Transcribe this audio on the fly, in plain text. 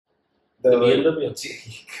The BMW.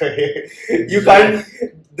 You can't.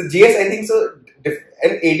 The GS, I think so.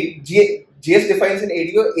 And GS defines an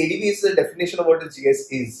ADV. ADV is the definition of what a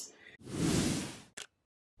GS is.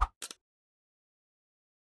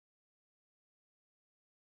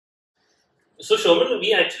 So Sherman,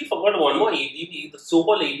 we actually forgot one more ADV, the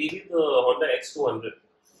so-called ADV, the Honda X200,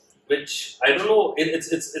 which I don't know.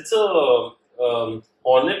 It's a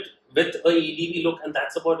Hornet with a ADV look, and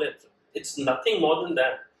that's about it. It's nothing more than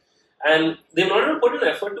that. And they've not even put an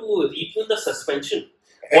effort to retune the suspension.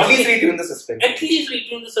 At least retune the suspension. At least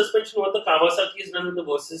retune the suspension. What the Kawasaki has done with the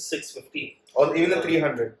Versys 650. Or even the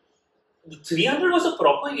 300. The 300 was a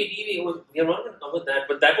proper ADV. We have not even covered that,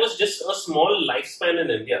 but that was just a small lifespan in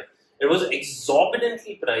India. It was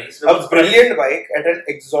exorbitantly priced. A brilliant bike at an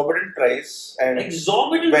exorbitant price. And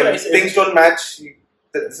exorbitant when price. things don't match,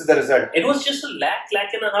 this is the result. It was just a lakh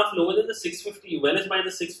and a half lower than the 650. Well is by the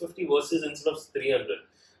 650 Versys instead of 300.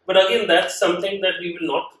 But again, that's something that we will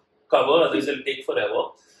not cover, otherwise it will take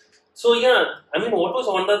forever. So yeah, I mean, what was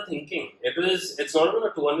Honda thinking? It's not even a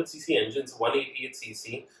 200cc engine, it's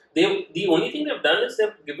 188cc. The only thing they've done is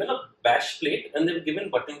they've given a bash plate and they've given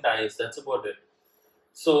button tires. That's about it.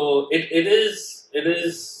 So it is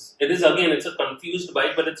again, it's a confused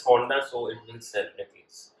bike, but it's Honda, so it will sell at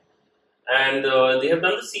least. And they have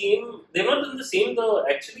done the same. They've not done the same.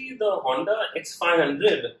 Actually, the Honda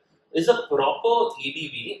X500 is a proper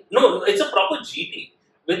ADV. No, it's a proper GT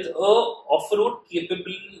with a off-road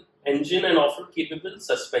capable engine and off-road capable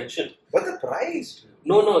suspension. But the price?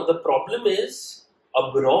 No. The problem is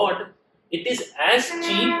abroad it is as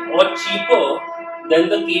cheap or cheaper than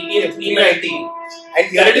the KTM 390. And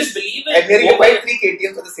here Can you believe it? And here you buy 3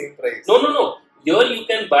 KTM for the same price. No. Here you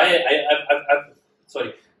can buy.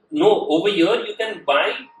 Sorry. No, over here you can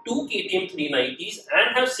buy 2 KTM 390s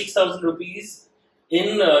and have 6,000 rupees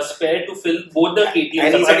in spare to fill both the KTMs.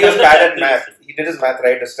 And he said he was bad at math. He did his math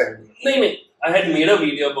right this time. No. I had made a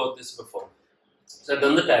video about this before. So I've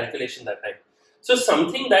done the calculation that time. So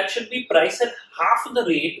something that should be priced at half the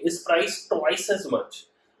rate is priced twice as much.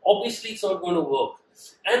 Obviously, it's not going to work.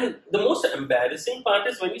 And the most embarrassing part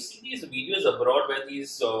is when you see these videos abroad where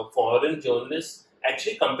these foreign journalists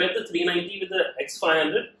actually compare the 390 with the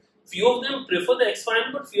X500. Few of them prefer the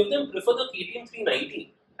X500, but few of them prefer the KTM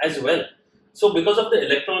 390 as well. So because of the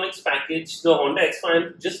electronics package, the Honda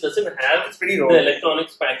X500 just doesn't have the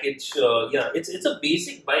electronics package. It's a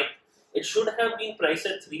basic bike. It should have been priced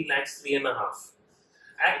at 3 lakhs, 3.5.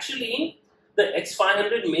 Actually, the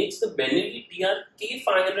X500 makes the Benelli TRK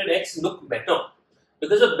 500X look better.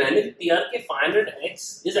 Because the Benelli TRK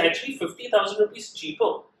 500X is actually 50,000 rupees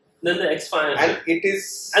cheaper than the X500. And it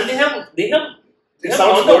is... And they have it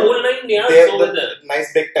sounds the whole 9 yards over there.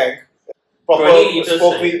 Nice big tank. Proper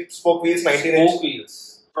spoke wheels, 19 inch. Spoke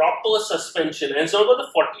wheels. Proper suspension. And it's not got the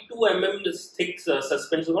 42 mm thick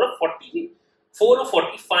suspension. It's got a 44 or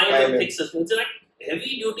 45 mm thick suspension. It's like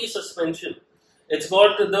heavy duty suspension. It's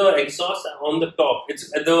got the exhaust on the top.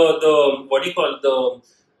 It's the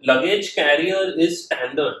luggage carrier is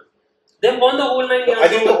standard. They've gone the whole 9 yards. I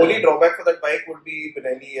think the only drawback for that bike would be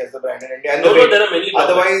Benelli as the brand in India. And there are many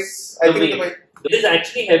drawbacks. Otherwise, I think the bike... It is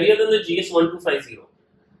actually heavier than the GS 1250.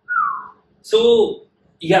 So,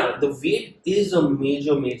 yeah, the weight is a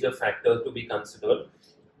major factor to be considered.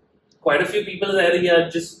 Quite a few people there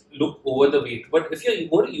just look over the weight. But if you're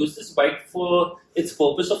going to use this bike for its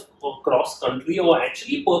purpose of cross-country or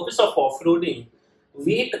actually purpose of off-roading,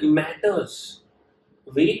 weight matters.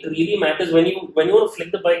 Weight really matters. When you want to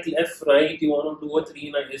flick the bike left, right, you want to do a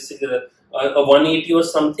 390, a 180 or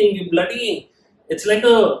something,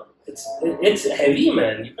 it's heavy,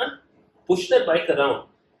 man. You can't push that bike around.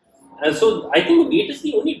 And so I think weight is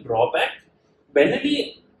the only drawback.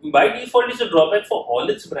 Benelli by default is a drawback for all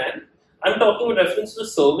its brand. I'm talking with reference to the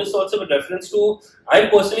service, also with reference to, I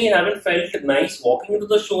personally haven't felt nice walking into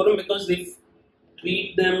the showroom because they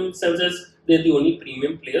treat themselves as they're the only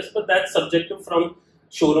premium players, but that's subjective from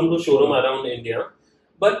showroom to showroom around India.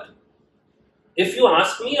 But if you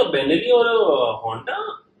ask me a Benelli or a Honda,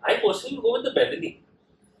 I personally go with the Benelli.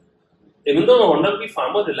 Even though the Honda will be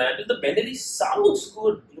far more reliable, the Benelli sounds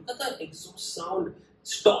good. Look at the exhaust sound.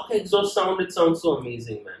 Stock exhaust sound, it sounds so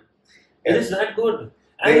amazing, man. It is that good.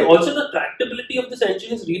 And also the tractability of this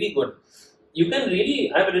engine is really good. You can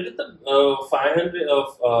really, I've rated the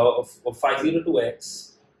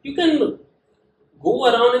 502X. You can go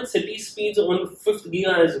around in city speeds on 5th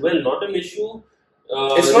gear as well, not an issue.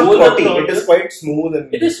 It's not dirty, it is quite smooth.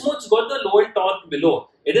 It is smooth, it's got the low end torque below.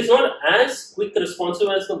 It is not as quick responsive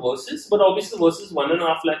as the Versys, but obviously the Versys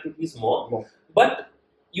 1.5 lakh rupees more. But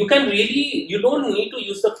you can really, you don't need to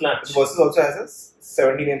use the clutch. The Versys also has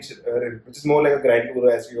 17-inch rim, which is more like a Grand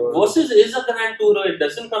Tourer as you. Versus is a Grand Tourer. It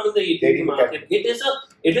doesn't come in the ADV market. It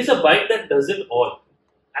is a bike that does it all.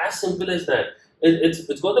 As simple as that.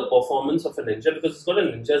 It's got the performance of a Ninja because it's got a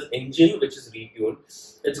Ninja's engine which is retuned.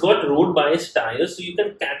 It's got road biased tires, so you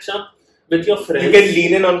can catch up with your friends. You can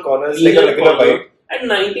lean in on corners like a regular bike. And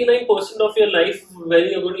 99% of your life, when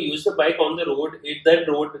you're going to use the bike on the road,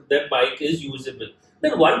 that bike is usable.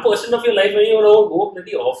 Then 1% of your life, when you're going to go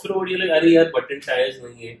bloody off-road, you're like, "Arey yaar, button tires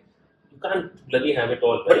nahi hai." You can't bloody have it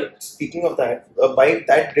all, right? But speaking of that, a bike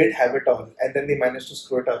that did have it all, and then they managed to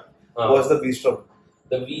screw it up, was the V-Strom.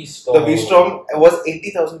 The V-Strom. The V-Strom was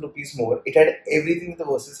 80,000 rupees more. It had everything the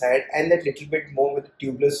Versus had, and that little bit more with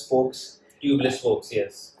tubeless spokes. Tubeless spokes,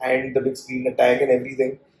 yes. And the big screen, the tag, and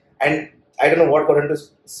everything. And I don't know what got into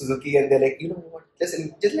Suzuki, and they're like, you know what?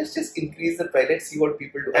 Let's just increase the price. Let's see what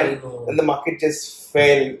people do. And the market just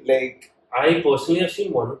fell. Like, I personally have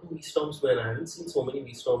seen 1 or 2 V-Storms, man. I haven't seen so many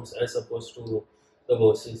V-Storms as opposed to the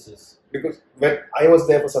Versus. Because when I was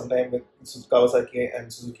there for some time with Kawasaki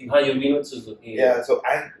and Suzuki. You've been with Suzuki. Yeah. So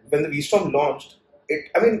when the V-Storm launched,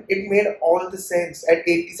 it made all the sense at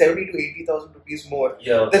 70 to 80,000 rupees more.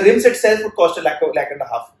 Yeah. The rims itself would cost a lakh and a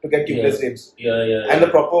half to get tubeless rims. Yeah. And the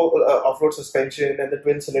proper off-road suspension and the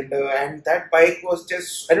twin cylinder, and that bike was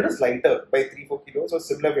just, it was lighter by 3-4 kilos, so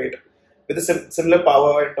similar weight with a similar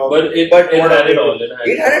power and torque. But it had it all.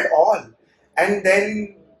 It had it all. And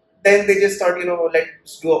then they just thought,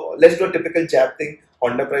 let's do a typical Jap thing.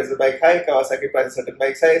 Honda priced the bike high, Kawasaki priced certain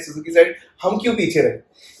bikes high. Suzuki said, "Hum kyun piche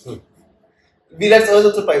rahe?" Let's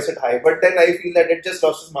also price it high, but then I feel that it just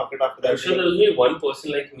lost its market after that. I'm sure there was only one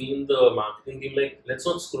person like me in the marketing team, like, let's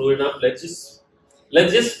not screw it up. Let's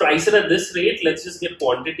just price it at this rate. Let's just get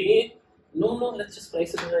quantity. No, let's just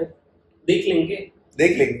price it high. Dekh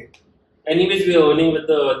lenge. Anyways, we are earning with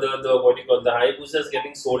the what do you call, the Hayabusa is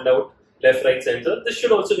getting sold out left, right, center. This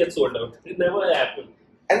should also get sold out. It never happened.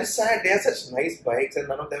 And it's sad. They are such nice bikes, and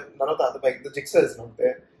none of the other bikes. The Gixxer is not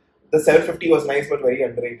there. The 750 was nice, but very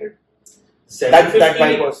underrated. That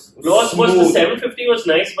bike was the 750 was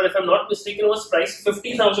nice, but if I'm not mistaken, it was priced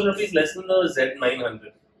 50,000 rupees less than the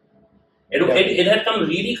Z900. It had come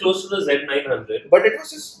really close to the Z900. But it was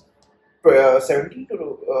just 17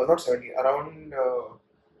 to, not 70, around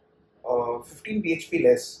 15 bhp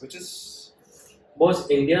less, which is... Boss,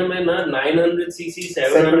 India mein na 900cc,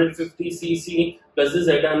 750cc plus the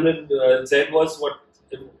Z100, Z was what?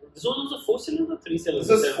 This was a 4-cylinder or 3-cylinder?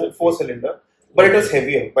 This was 4-cylinder. But it was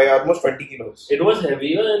heavier by almost 20 kilos. It was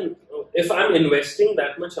heavier, and if I'm investing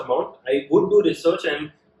that much amount, I would do research, and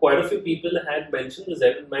quite a few people had mentioned the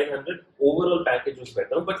Z900 overall package was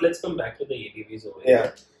better. But let's come back to the ADVs over here.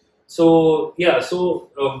 Yeah. So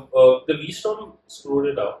the V-Storm screwed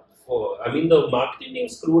it up. The marketing team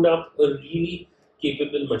screwed up a really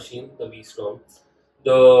capable machine, the V-Storm.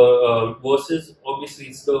 The Versus, obviously,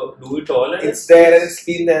 it's the do-it-all. It's there and it's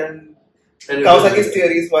been there. And Kawasaki's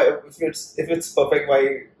theory is why if it's perfect,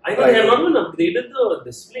 why? I think they have not even upgraded the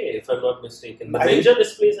display, if I'm not mistaken. The Ninja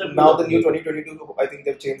displays have now the new 2022. I think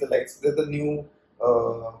they've changed the lights. There's the new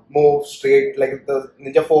more straight, like the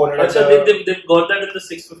Ninja 400. They've got that in the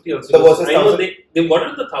 650 also. The Versus I know they've got it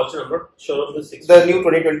in the 1000. I'm not sure of the 650. The new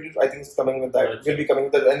 2022, I think, is coming with that. Will be coming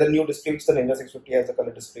with and the new display, which the Ninja 650 has a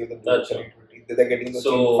color display. The 2020. They're getting the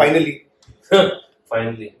same. Finally.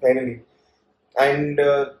 Finally. And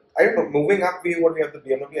I don't know. Moving up, we have the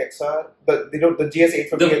BMW XR, the GS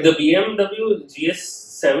 850. The BMW GS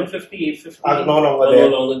 750, 850 are no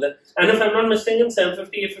longer there. And if I'm not mistaken,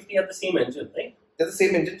 750, 850 have the same engine, right? They're the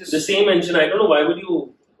same engine. The same engine. I don't know why would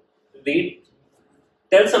you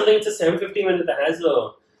tell something it's a 750 when it has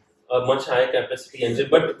a much higher capacity engine.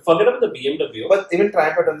 But forget about the BMW. But even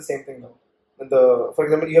Triumph have done the same thing now. For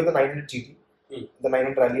example, you have the 900 GT, the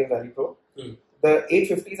 900 Rally and Rally Pro. The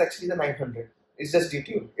 850 is actually the 900. It's just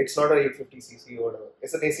detuned. It's not a 850cc or whatever.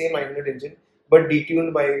 It's the same 900 engine, but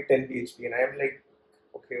detuned by 10 bhp. And I'm like,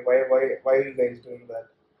 okay, why are you guys doing that?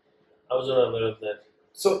 I was not aware of that.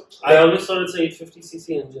 So I always thought it's an 850cc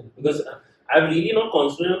engine because I've really not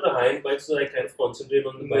concentrated on the high-end bikes, so I kind of concentrate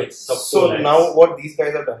on the bikes. So now what these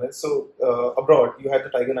guys have done is, abroad you had the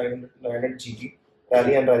Tiger 900 GT,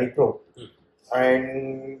 Rally and Rally Pro,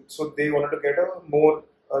 and so they wanted to get a more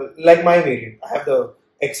like my variant. I have the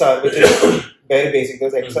XR, which is bare basic.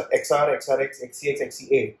 There's XR, XRX, XCX,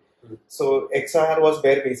 XCA. So XR was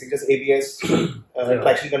bare basic, just ABS,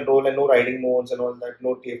 traction control, and no riding modes and all that,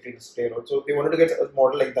 no TFT display. So they wanted to get a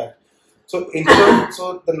model like that. So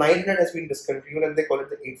so the 900 has been discontinued and they call it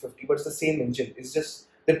the 850, but it's the same engine. It's just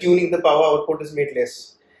the tuning, the power output is made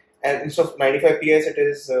less, and instead of 95 PS, it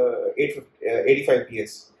is 85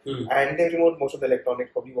 PS. and they removed most of the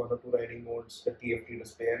electronics, probably 1 or 2 riding modes, the TFT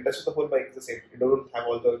display, and rest of the whole bike is the same. It don't have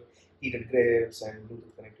all the heated grips and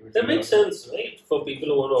Bluetooth connectivity. That makes sense, right? For people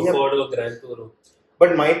who want to afford a Grand Tourer.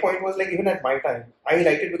 But my point was, like, even at my time, I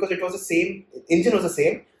liked it because it was the same, engine was the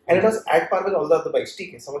same, and it was at par with all the other bikes.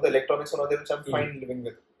 Some of the electronics were not there, which I'm fine living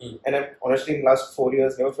with. And I've honestly, in the last 4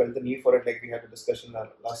 years, never felt the need for it, like we had a discussion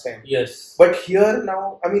last time. Yes. But here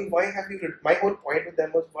now, I mean, why have you, my whole point with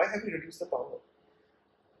them was, why have you reduced the power?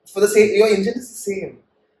 For the same, your engine is the same.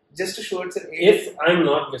 Just to show it's an 8. If I'm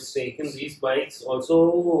not mistaken, these bikes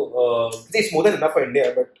also... it's more than enough for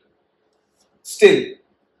India, but still.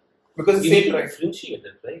 Because you need to differentiate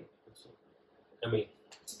it, right? I mean...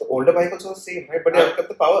 The older bike also the same, right? But they have kept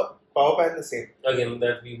the power band the same. Again,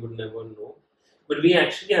 that we would never know. But we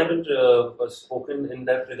actually haven't spoken in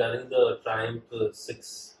depth regarding the Triumph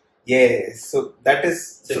 6. Yes, so that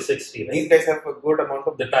is 660, right? These guys have a good amount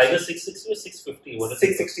of... The Tiger 660 or 650? What is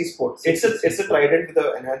 660 Sport. It's a Trident with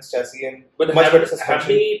an enhanced chassis and but much better suspension. Have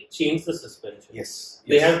they changed the suspension? Yes.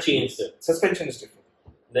 They have changed it. Suspension is different.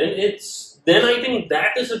 Then I think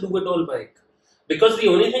that is a do-it-all bike. Because the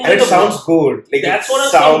only thing... And it sounds good. Like, that's what I'm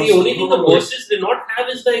saying. The only thing the Versys did not have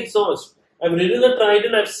is the exhaust. I've ridden a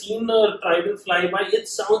Trident, I've seen a Trident fly by, it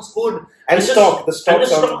sounds good. And the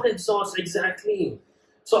stock exhaust, exactly.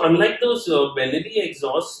 So unlike those Benelli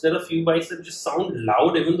exhausts, there are a few bikes that just sound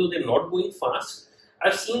loud even though they're not going fast.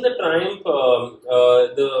 I've seen the Triumph,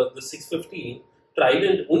 the 650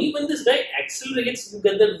 Trident, only when this guy accelerates, you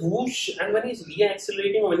get that whoosh, and when he's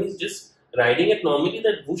re-accelerating, when he's just riding it normally,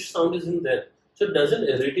 that whoosh sound isn't there. So it doesn't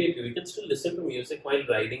irritate you. You can still listen to music while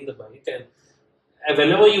riding the bike, and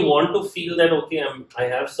whenever you want to feel that, okay, I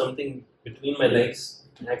have something between my legs,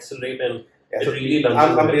 accelerate, and it really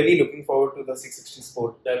runs. I'm really looking forward to the 660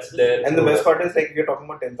 Sport. That's there. And the best part is, like, we're talking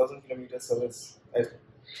about 10,000 kilometers service.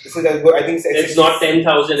 This is, I think it's not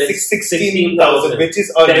 10,000, it's 16,000, which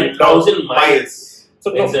is 10,000 miles.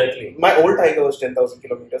 So exactly. My old Tiger was 10,000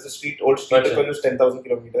 kilometers. The old street Tiger was 10,000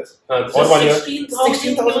 kilometers. Or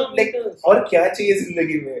 16,000 like, और क्या चाहिए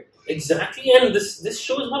जिंदगी में? Exactly, and this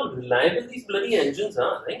shows how reliable these bloody engines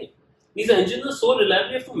are, right? These engines are so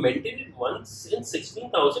reliable, you have to maintain it once in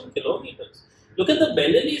 16,000 kilometers. Look at the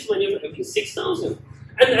Benellis when you have every 6,000.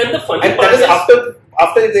 And the funny part is after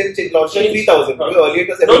they launched at 3,000. Earlier it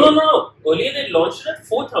was no. Earlier they launched it at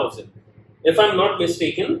 4,000, if I'm not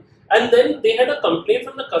mistaken. And then they had a complaint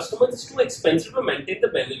from the customers, it's too expensive to maintain the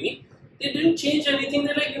Benelli. They didn't change anything.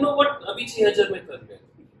 They're like, you know what, abhi 6,000 mein kar rahe.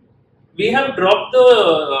 We have dropped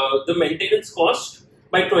the maintenance cost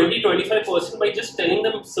by 20-25% by just telling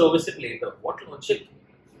them service it later. What logic?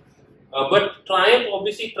 But Triumph,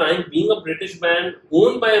 obviously, Triumph being a British brand,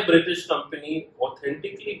 owned by a British company,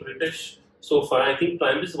 authentically British so far. I think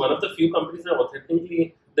Triumph is one of the few companies that are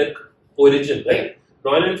authentically their origin, right?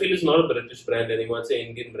 Royal Enfield is not a British brand anymore, it's an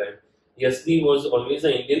Indian brand. Yasdi was always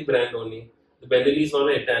an Indian brand only. The Benelli is not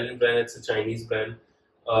an Italian brand, it's a Chinese brand.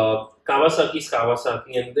 Kawasaki is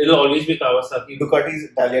Kawasaki, and it'll always be Kawasaki. Ducati is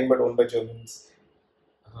Italian but owned by Germans.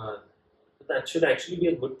 That should actually be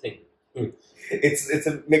a good thing. It's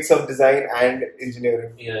a mix of design and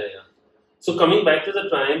engineering. Yeah. So coming back to the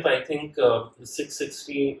Triumph, I think the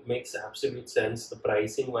 660 makes absolute sense, the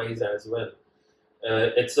pricing wise as well.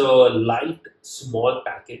 It's a light, small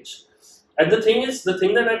package. And the thing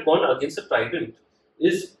that had gone against the Trident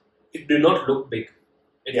is it did not look big.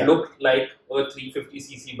 It looked like a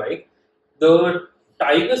 350cc bike. The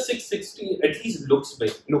Tiger 660 at least looks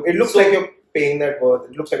big. It looks like you're paying that worth.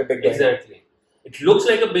 It looks like a big bike. Exactly. It looks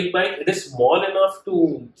like a big bike. It is small enough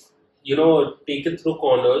to, take it through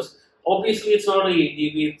corners. Obviously, it's not an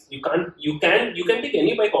ADV. You can take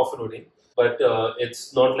any bike off-roading, but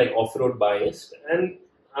it's not like off-road biased, and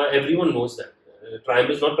everyone knows that. Triumph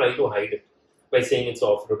is not trying to hide it by saying it's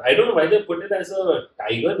off-road. I don't know why they put it as a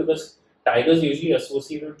Tiger, because Tigers usually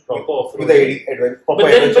associated with proper off-road.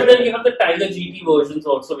 But then you have the Tiger GT versions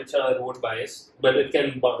also, which are road biased, but it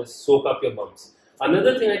can soak up your bumps.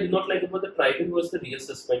 Another thing I did not like about the Trident was the rear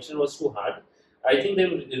suspension was too hard. I think they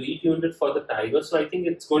retuned it for the Tiger, so I think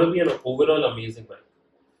it's going to be an overall amazing bike.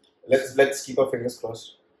 Let's keep our fingers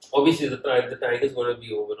crossed. Obviously, the Tiger is going to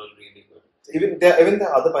be overall really good. Even the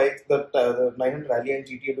other bikes, the 900 Rally and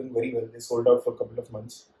GT are doing very well. They sold out for a couple of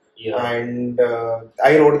months. Yeah. And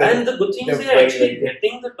I rode them. And the good thing is they're actually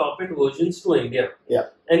getting the top-end versions to India. Yeah.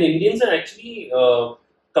 And Indians are actually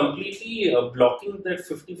completely blocking that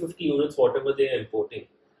 50-50 units, whatever they are importing.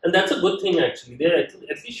 And that's a good thing actually. They're at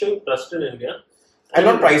least showing trust in India. And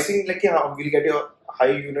not pricing like, we'll get your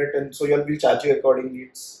high unit and so we'll charge you accordingly.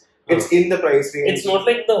 It's in the price range. It's not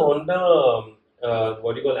like the Honda,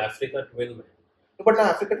 Africa Twin. But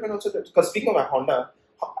Africa Twin also, because speaking of Honda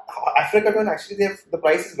Africa Twin actually the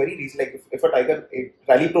price is very reasonable. Like if a Tiger a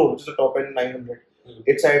Rally Pro, which is the top end 900,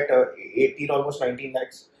 it's at 18 almost 19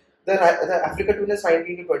 lakhs. The Africa Twin is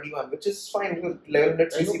 19 to 21, which is fine because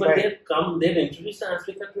 1100 I know, cc but they've introduced the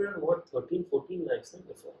Africa Twin at what 13, 14 lakhs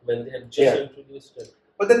before when they had just introduced it.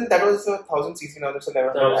 But then that was a 1000 cc, now that's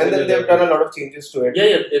 1100, and then they've done a lot of changes to it.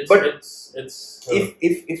 It's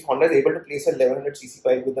if Honda is able to place a 1100 cc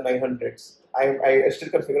bike with the 900s, I still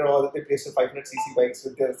can figure out that they place the 500 cc bikes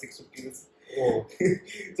with their 650s. Oh.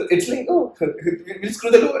 So it's like, we'll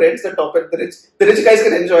screw the lower ends, the top end, the rich guys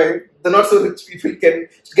can enjoy, the not so rich people can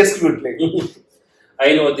get screwed. Like.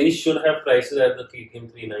 I know they should have prices at the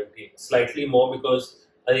KTM 390, slightly more because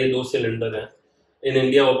they 2-cylinder. In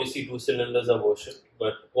India, obviously 2 cylinders are worshipped,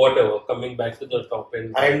 but whatever. Coming back to the top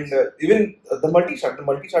end, and even the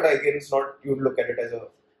Multistrada again is not, you'd look at it as a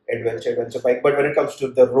adventure bike, but when it comes to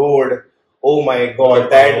the road, oh my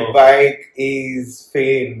god, that bike is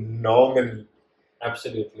phenomenal.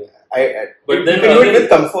 Absolutely. But then you can do it with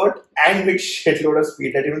comfort and with shitload of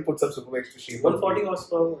speed. That even puts up Superbikes to shame. 140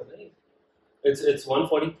 horsepower, right? It's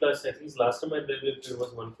 140 plus. At least last time I did it, it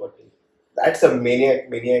was 140. That's a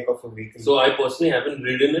maniac of a vehicle. So I personally haven't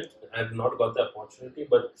ridden it. I've not got the opportunity,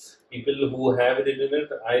 but people who have ridden it,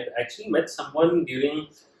 I actually met someone during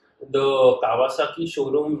the Kawasaki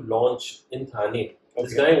showroom launch in Thane.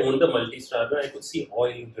 This guy owned a Multistrada. I could see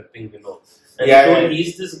oil dripping, And he told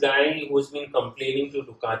he's this guy who's been complaining to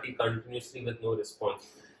Ducati continuously with no response.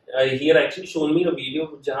 He had actually shown me a video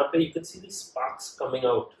where you could see these sparks coming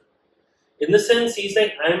out. In the sense, he's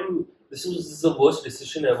like, this is the worst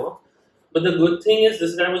decision ever. But the good thing is,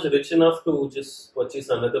 this guy was rich enough to just purchase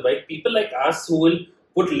another bike. People like us who will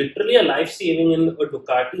put literally a life saving in a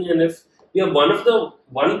Ducati, and if we are one of the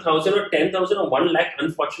 1,000 or 10,000 or 1 lakh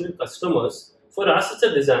unfortunate customers, for us it's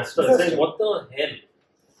a disaster. It's like, what the hell?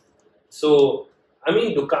 So, I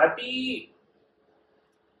mean, Ducati,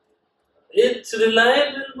 it's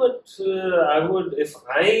reliable, but if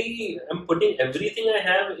I am putting everything I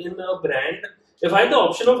have in a brand, if I had the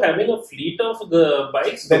option of having a fleet of the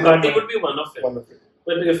bikes, Ducati would be one of it.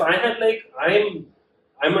 But if I had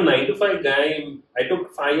I'm a 9 to 5 guy, I took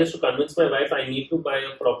 5 years to convince my wife I need to buy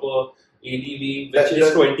a proper ADV, which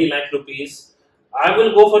is 20 lakh rupees. I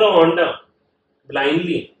will go for a Honda,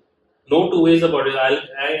 blindly. No two ways about it.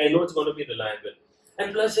 I know it's going to be reliable.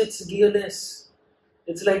 And plus it's gearless.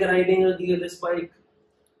 It's like riding a gearless bike.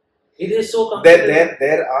 It is so comfortable.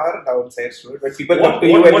 There are downsides to it. When people come to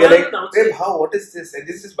you and they're like, "Babe, what is this?" And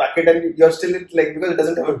this is bucket, and you're still like, because it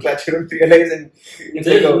doesn't have a clutch, you don't realize. And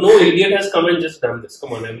no idiot has come and just done this.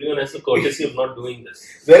 Come on, everyone has the courtesy of not doing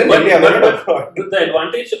this. But the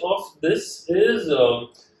advantage of this is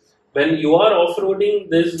when you are off-roading,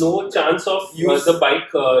 there's no chance of the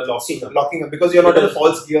bike locking up because you're not in a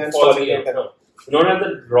false gear and stalling it. You're not at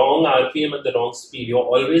the wrong RPM at the wrong speed. You're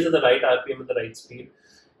always at the right RPM at the right speed.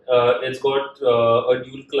 It's got a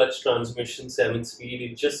dual clutch transmission, 7-speed.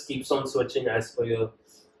 It just keeps on switching as per your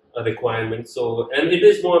requirement. And it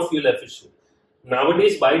is more fuel efficient.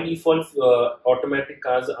 Nowadays, by default, automatic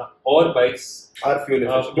cars or bikes are fuel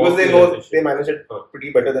efficient because they know they manage it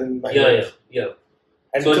pretty better than manual. Yeah.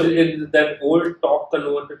 And so that old torque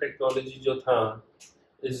converter technology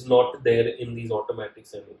is not there in these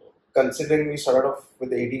automatics anymore. Considering we started off with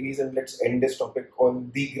the ADVs, and let's end this topic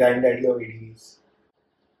on the granddaddy of ADVs.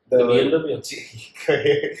 The BMW.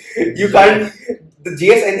 You can't. The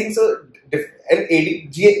GS, I think so.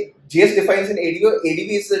 GS defines an ADV.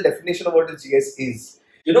 ADV is the definition of what a GS is.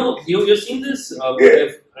 You've seen this.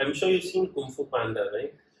 I'm sure you've seen Kung Fu Panda,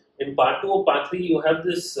 right? In part 2 or part 3, you have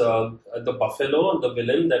this the buffalo, the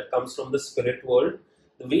villain that comes from the spirit world.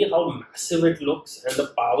 The way how massive it looks and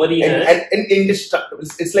the power he has. And indestructible.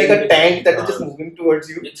 It's like a tank that is just moving towards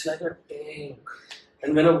you. It's like a tank.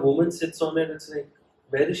 And when a woman sits on it, it's like,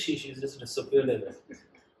 where is she? She's just disappeared in it.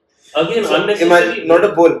 Again, unnecessary. Not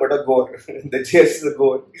a bull, but a goat. The GS is a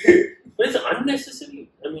goat. But it's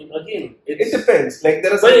unnecessary. I mean, again, it depends. Like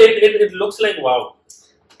there are. But it looks like wow.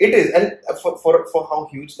 It is, and for how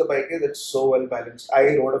huge the bike is, it's so well balanced.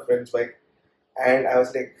 I rode a friend's bike, and I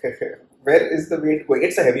was like, where is the weight going?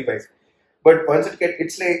 It's a heavy bike, but once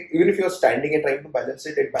it's like, even if you're standing and trying to balance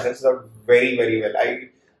it, it balances out very, very well.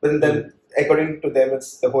 But then according to them,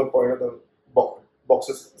 it's the whole point of the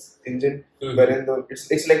box's engine, wherein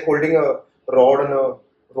it's like holding a rod on a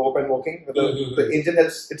rope and walking. The engine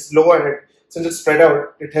helps. It's low, and since it's spread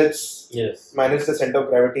out, it helps manage the center of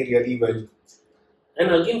gravity really well. And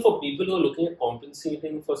again, for people who are looking at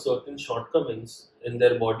compensating for certain shortcomings in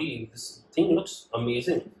their body, this thing looks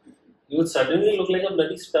amazing. You would suddenly look like a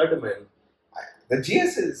bloody stud, man. The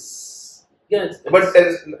GS is... Yeah, but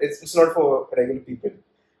it's not for regular people.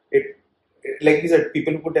 like you said,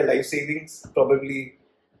 people who put their life savings probably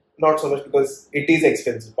not so much because it is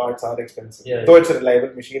expensive. Parts are expensive. Yeah, Though it's a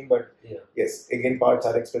reliable machine, but yeah. yes, again, parts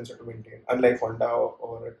are expensive to maintain. Unlike Honda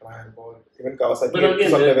or a Triumph or even Kawasaki. But at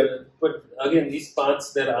some level. again, these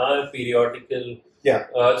parts there are periodical. Yeah.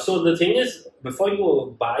 So the thing is, before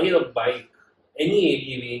you buy a bike, any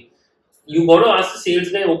ADV, you got to ask the sales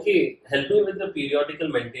guy, okay, help me with the periodical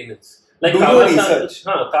maintenance. Like Do your research.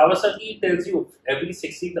 Kawasaki tells you every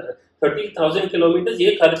 30,000 kilometers,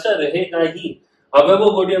 ये खर्चा रहेगा ही. However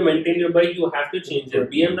good you maintain your bike, you have to change it.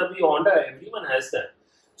 BMW, Honda, everyone has that.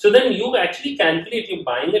 So then you actually calculate, you're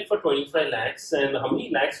buying it for 25 lakhs and how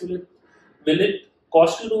many lakhs will it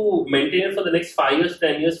cost you to maintain it for the next 5 years,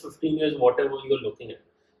 10 years, 15 years, whatever you're looking at.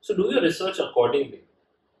 So do your research accordingly.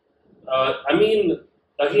 I mean,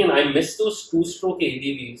 again, I miss those two-stroke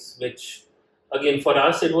ADVs, which, again, for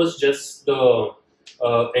us, it was just the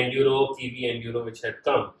Enduro, TV Enduro, which had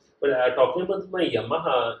come. But talking about my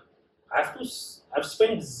Yamaha, I've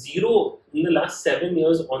spent zero in the last 7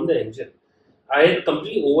 years on the engine. I had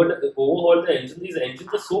completely overhauled the engine. These engines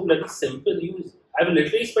are so bloody simple. I've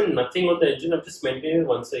literally spent nothing on the engine. I've just maintained it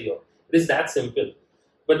once a year. It is that simple.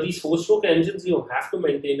 But these four-stroke engines, you have to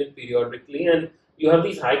maintain it periodically, and you have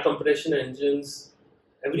these high compression engines.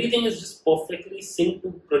 Everything is just perfectly synced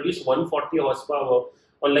to produce 140 horsepower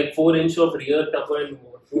on like 4-inch of rear rubber and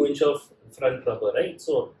 2-inch of front rubber, right?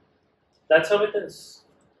 So that's how it is.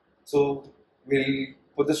 So we'll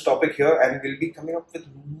put this topic here and we'll be coming up with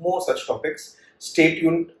more such topics. Stay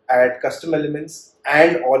tuned at Custom Elements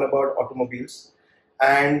and all about automobiles.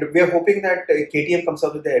 And we are hoping that KTM comes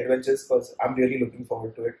out with their adventures because I'm really looking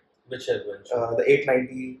forward to it. Which adventure? The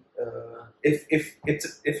 890. If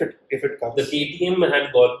it comes. The KTM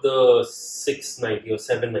had got the 690 or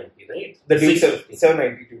 790, right? The 650.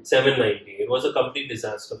 792. 790. It was a complete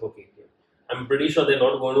disaster for KTM. I'm pretty sure they're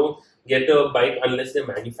not going to get a bike unless they're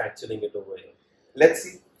manufacturing it over here. Let's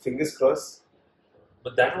see. Fingers crossed.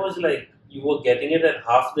 But that was like you were getting it at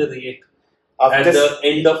half the rate After at the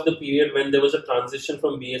end of the period when there was a transition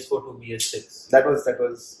from BS4 to BS6. That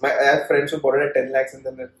was. I have friends who bought it at 10 lakhs and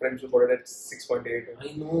then I have friends who bought it at 6.8.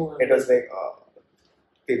 I know. It was like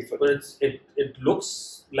painful. But it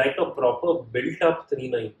looks like a proper built up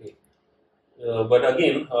 390. But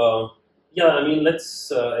again, yeah, I mean,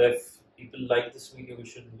 let's if people like this video, we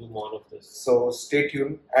should do more of this. So stay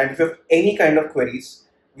tuned, and if you have any kind of queries,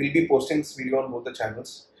 we'll be posting this video on both the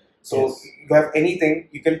channels. So Yes. if you have anything,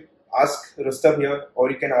 you can ask Rustam here,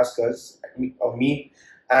 or you can ask us or me,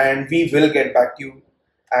 and we will get back to you.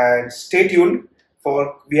 And stay tuned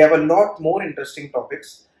for we have a lot more interesting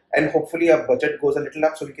topics, and hopefully our budget goes a little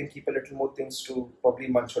up, so we can keep a little more things to probably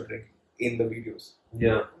munch or drink in the videos.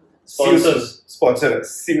 Yeah. See you soon. Sponsors. Sponsor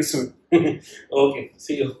us. See you soon. Okay.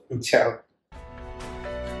 See you. Ciao.